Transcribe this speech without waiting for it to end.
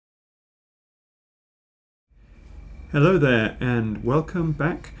Hello there and welcome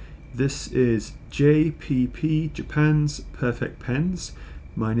back. This is JPP, Japan's Perfect Pens.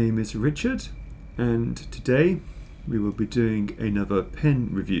 My name is Richard and today we will be doing another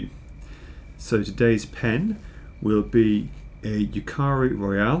pen review. So today's pen will be a Yukari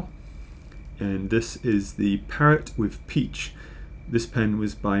Royale, and this is the Parrot with Peach. This pen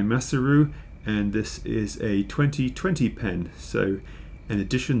was by Masaru and this is a 2020 pen, so an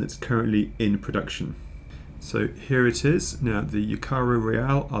edition that's currently in production. So here it is. Now the Yukari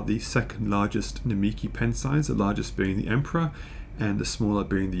Royale are the second largest Namiki pen size, the largest being the Emperor and the smaller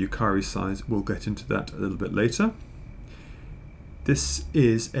being the Yukari size. We'll get into that a little bit later. This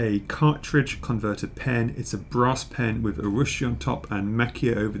is a cartridge converted pen. It's a brass pen with urushi on top and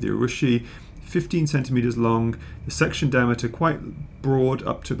Maki-e over the urushi, 15 centimeters long, the section diameter quite broad,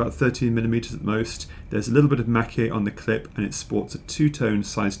 up to about 13 millimeters at most. There's a little bit of Maki-e on the clip and it sports a two-tone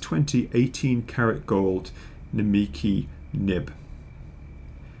size 20 18 karat gold Namiki nib.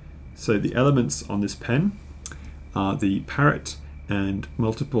 So the elements on this pen are the parrot and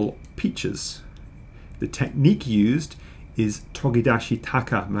multiple peaches. The technique used is Togidashi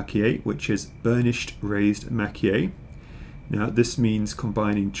Taka Maki-e, which is burnished raised Maki-e. Now this means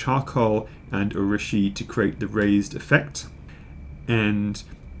combining charcoal and urushi to create the raised effect and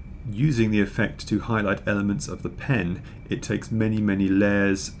using the effect to highlight elements of the pen. It takes many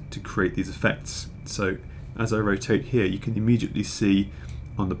layers to create these effects. So as I rotate here, you can immediately see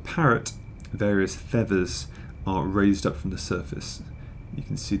on the parrot various feathers are raised up from the surface. You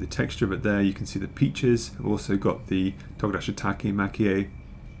can see the texture of it there. You can see the peaches. I've also got the Togidashi Taka Maki-e,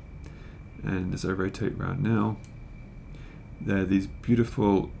 and as I rotate around now, there are these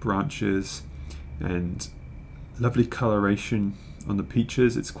beautiful branches and lovely coloration on the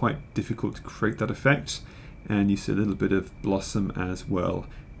peaches. It's quite difficult to create that effect, and you see a little bit of blossom as well.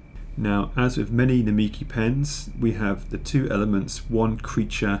 Now, as with many Namiki pens, we have the two elements, one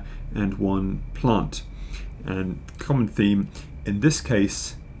creature and one plant. And the common theme in this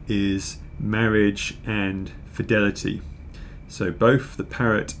case is marriage and fidelity. So both the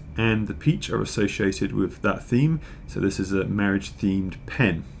parrot and the peach are associated with that theme. So this is a marriage themed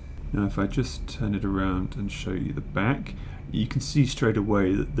pen. Now if I just turn it around and show you the back, you can see straight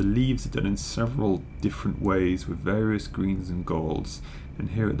away that the leaves are done in several different ways with various greens and golds.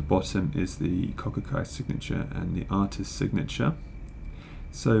 And here at the bottom is the Kokukai signature and the artist's signature.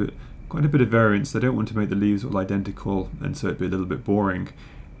 So quite a bit of variance. They don't want to make the leaves all identical and so it'd be a little bit boring.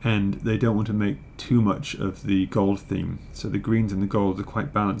 And they don't want to make too much of the gold theme. So the greens and the golds are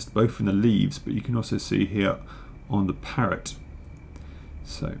quite balanced both in the leaves, but you can also see here on the parrot.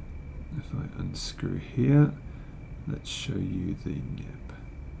 So if I unscrew here, let's show you the nib.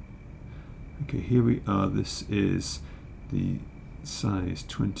 Okay, here we are. This is the size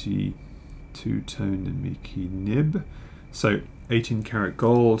 22 tone Namiki nib. So 18 karat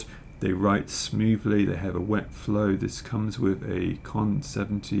gold. They write smoothly, they have a wet flow. This comes with a Con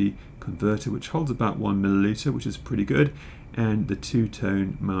 70 converter which holds about 1 milliliter, which is pretty good, and the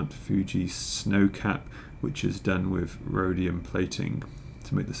two-tone Mount Fuji snow cap, which is done with rhodium plating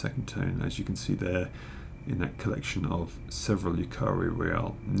to make the second tone, as you can see there in that collection of several Yukari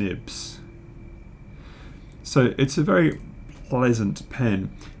Royale nibs. So it's a very pleasant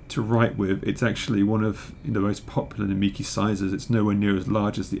pen to write with. It's actually one of the most popular Namiki sizes. It's nowhere near as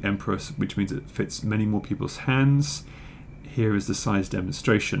large as the Emperor, which means it fits many more people's hands. Here is the size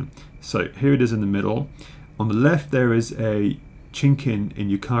demonstration. So here it is in the middle. On the left there is a chinkin in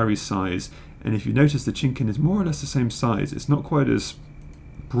Yukari size, and if you notice the chinkin is more or less the same size. It's not quite as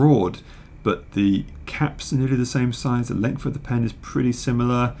broad, but the caps are nearly the same size. The length of the pen is pretty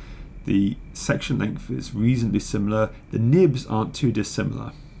similar. The section length is reasonably similar. The nibs aren't too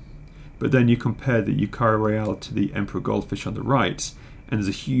dissimilar. But then you compare the Yukari Royale to the Emperor Goldfish on the right, and there's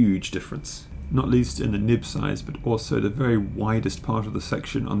a huge difference. Not least in the nib size, but also the very widest part of the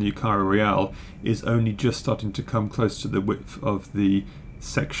section on the Yukari Royale is only just starting to come close to the width of the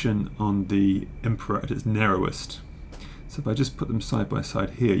section on the Emperor at its narrowest. So if I just put them side by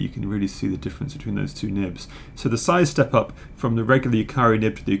side here, you can really see the difference between those two nibs. So the size step up from the regular Yukari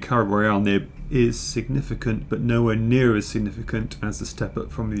nib to the Yukari Royale nib is significant, but nowhere near as significant as the step up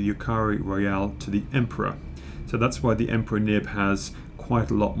from the Yukari Royale to the Emperor. So that's why the Emperor nib has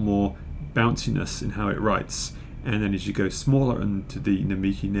quite a lot more bounciness in how it writes. And then as you go smaller into the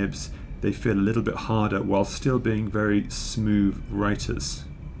Namiki nibs, they feel a little bit harder while still being very smooth writers.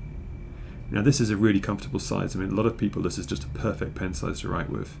 Now this is a really comfortable size. I mean, a lot of people, this is just a perfect pen size to write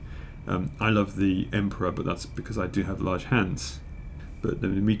with. I love the Emperor, but that's because I do have large hands. But the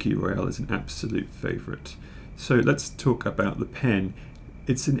Namiki Royale is an absolute favourite. So let's talk about the pen.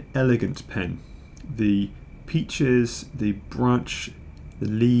 It's an elegant pen. The peaches, the branch, the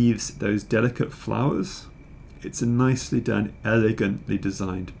leaves, those delicate flowers. It's a nicely done, elegantly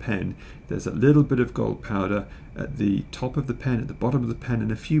designed pen. There's a little bit of gold powder at the top of the pen, at the bottom of the pen,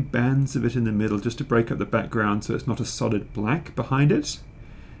 and a few bands of it in the middle just to break up the background so it's not a solid black behind it.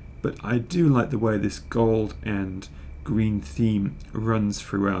 But I do like the way this gold and green theme runs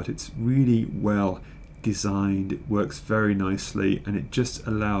throughout. It's really well designed, it works very nicely, and it just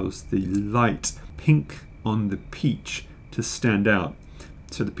allows the light pink on the peach to stand out.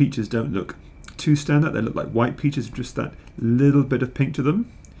 So the peaches don't look too stand out, they look like white peaches with just that little bit of pink to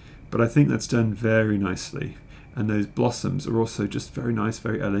them. But I think that's done very nicely. And those blossoms are also just very nice,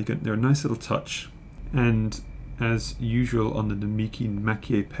 very elegant. They're a nice little touch. And as usual on the Namiki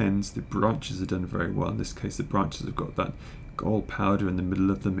Maki-e pens, the branches are done very well. In this case, the branches have got that gold powder in the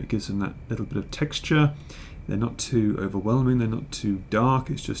middle of them. It gives them that little bit of texture. They're not too overwhelming, they're not too dark,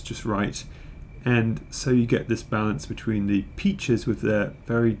 it's just right. And so you get this balance between the peaches with their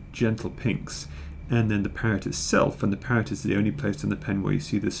very gentle pinks and then the parrot itself. And the parrot is the only place on the pen where you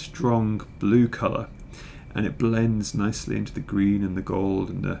see this strong blue colour. And it blends nicely into the green and the gold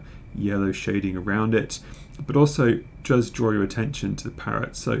and the yellow shading around it, but also does draw your attention to the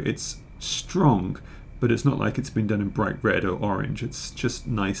parrot. So it's strong, but it's not like it's been done in bright red or orange. It's just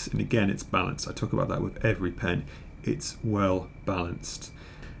nice, and again, it's balanced. I talk about that with every pen. It's well balanced.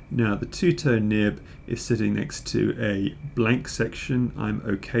 Now the two-tone nib is sitting next to a blank section. I'm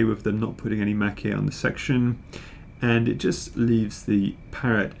okay with them not putting any Maki-e on the section. And it just leaves the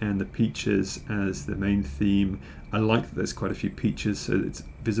parrot and the peaches as the main theme. I like that there's quite a few peaches so that it's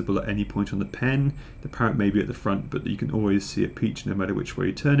visible at any point on the pen. The parrot may be at the front, but you can always see a peach no matter which way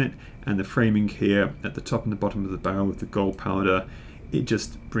you turn it. And the framing here at the top and the bottom of the barrel with the gold powder, it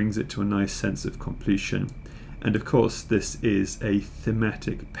just brings it to a nice sense of completion. And of course, this is a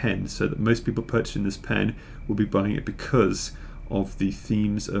thematic pen, so that most people purchasing this pen will be buying it because of the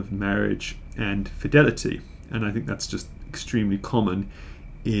themes of marriage and fidelity. And I think that's just extremely common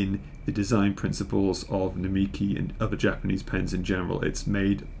in the design principles of Namiki and other Japanese pens in general. It's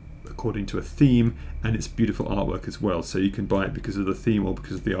made according to a theme, and it's beautiful artwork as well. So you can buy it because of the theme or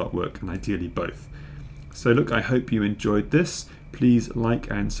because of the artwork, and ideally both. So look, I hope you enjoyed this. Please like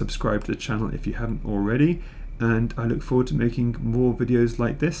and subscribe to the channel if you haven't already. And I look forward to making more videos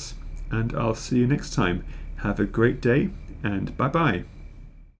like this. And I'll see you next time. Have a great day, and bye-bye.